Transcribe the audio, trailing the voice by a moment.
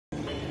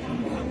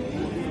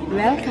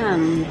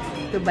Welcome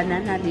to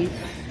Banana Leaf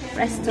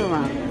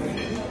Restaurant.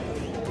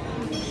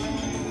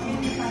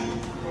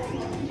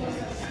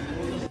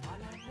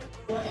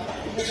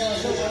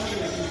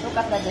 Look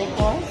at the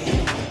decor.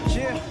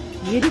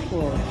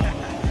 Beautiful.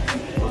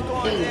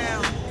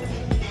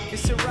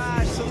 It's a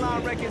ride,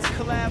 Salon Records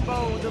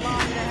collabo,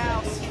 DeLong in the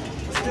house.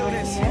 Let's do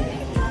this.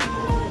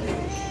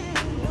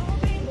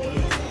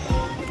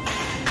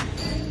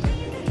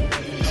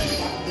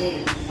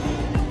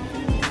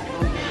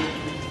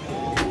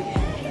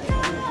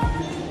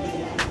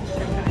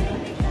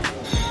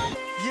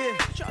 Yeah,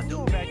 what y'all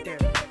doing back there?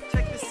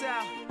 Check this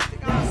out.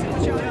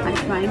 I'm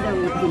trying the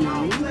roti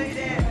now. The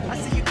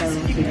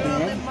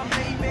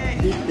roti bread.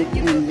 This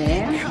between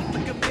there.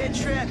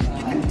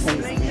 And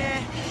taste it.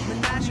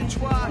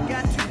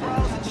 Got 2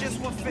 rolls and just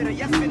 1 fitter.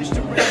 Y'all finished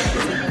the rest.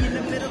 Me in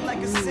the middle like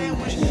a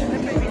sandwich.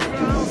 And baby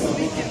girl,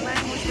 speaking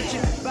language, but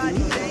your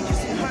body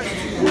dangerous and hurt.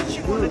 What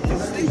you wanna do?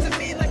 Stick to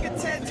me like a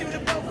tattoo to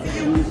both of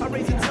you. I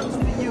raise a toast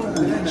for you.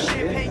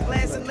 Champagne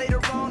glass and later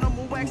on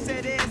I'ma wax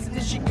that ass. And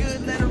if she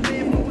good, let her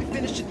in when we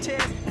finish the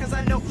test. Cause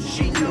I know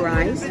she knows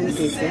rice and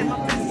chicken.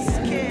 my business is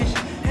cash.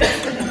 And I'm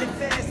spending it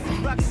fast.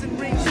 Rocks and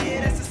rings,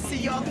 yeah, that's a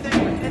CR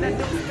thing. And I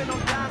don't spend on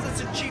dimes,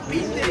 it's a GP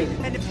thing.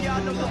 And if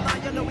y'all know the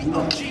line, y'all know we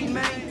OG,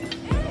 man.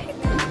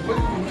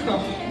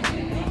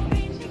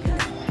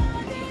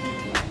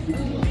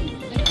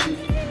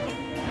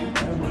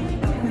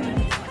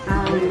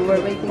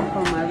 We're waiting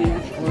for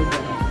Maria's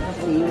order.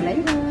 See you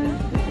later.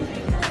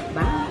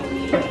 Bye.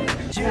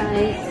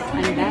 Guys,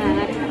 I'm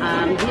back.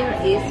 Here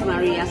is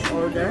Maria's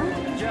order.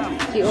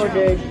 She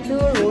ordered 2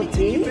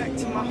 roti and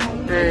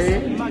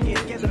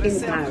chicken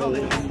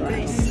curry.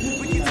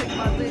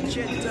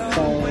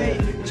 So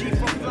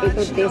it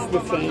will taste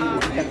the same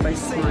as the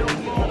first one.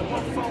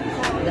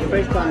 The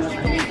first one was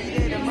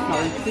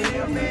salty.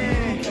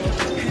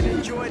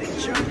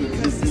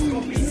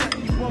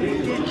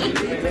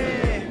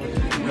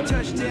 We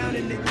touched down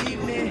in the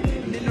evening,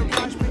 and then the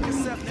rush pick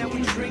us up. Now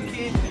we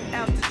drinking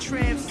out the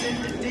tramps and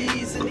the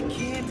D's and the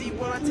candy.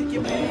 While I take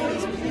your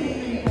panties,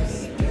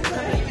 please. I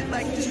know you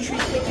like this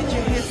treatment. Get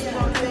your hair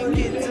sprung, then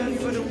get done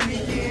for the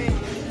weekend.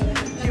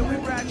 Yeah, we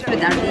ride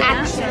With our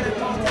dinner.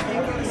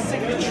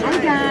 Hi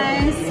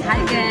guys, hi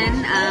again.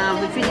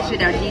 We finished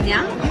with our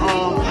dinner of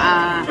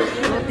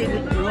roti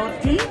with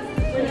roti,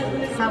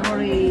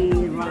 savory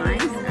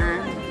rice,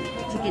 and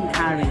chicken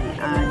curry.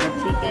 The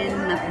chicken,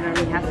 not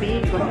very happy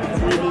because it's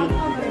really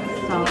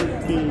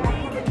salty.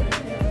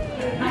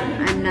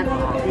 I'm not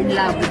in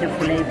love with the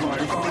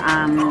flavors.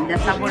 The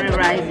savory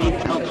rice is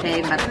okay,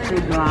 but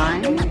too dry.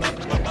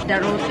 The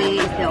roti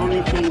is the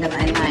only thing that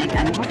I like,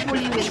 and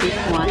hopefully with this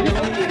one,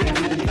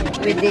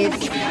 with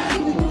this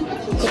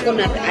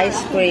coconut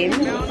ice cream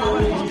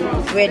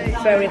with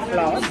fairy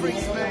floss,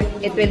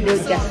 it will do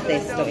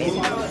justice to it.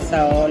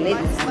 So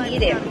let's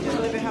eat it.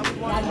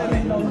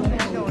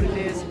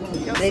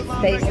 Let's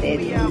taste it.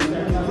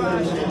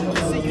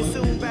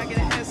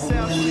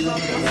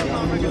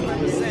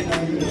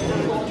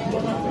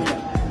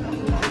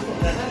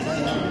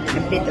 A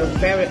bit of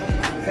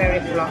fairy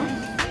floss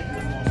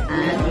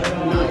and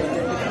meat.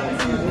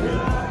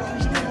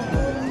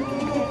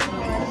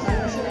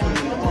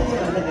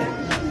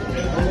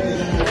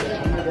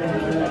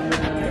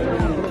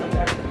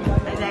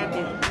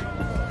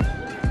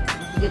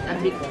 Get a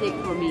big steak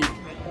for me.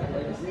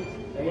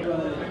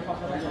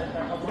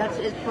 That's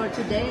it for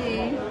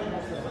today.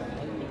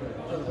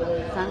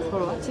 Thanks for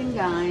watching,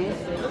 guys.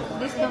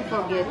 Please don't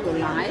forget to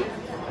like,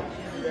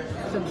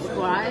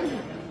 subscribe,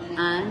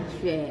 and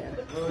share.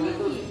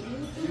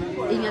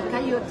 Ingat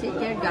kayo, take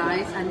care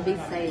guys, and be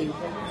safe.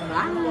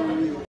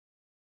 Bye!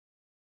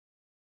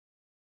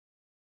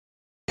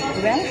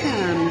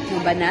 Welcome to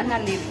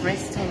Banana Leaf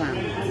Restaurant.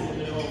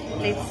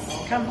 Let's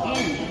come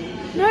in.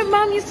 No,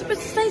 Mom, you're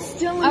supposed to stay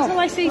still until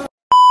I say.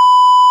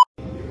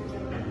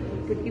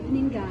 Good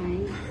evening,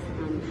 guys.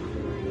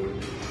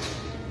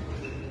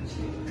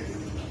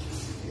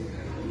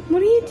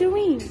 What are you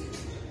doing?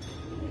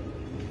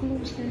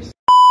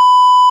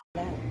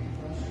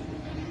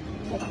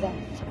 Like that.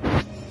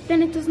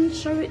 Then it doesn't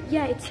show it.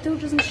 Yeah, it still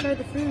doesn't show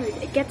the food.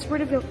 It gets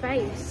rid of your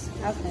face.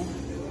 Okay.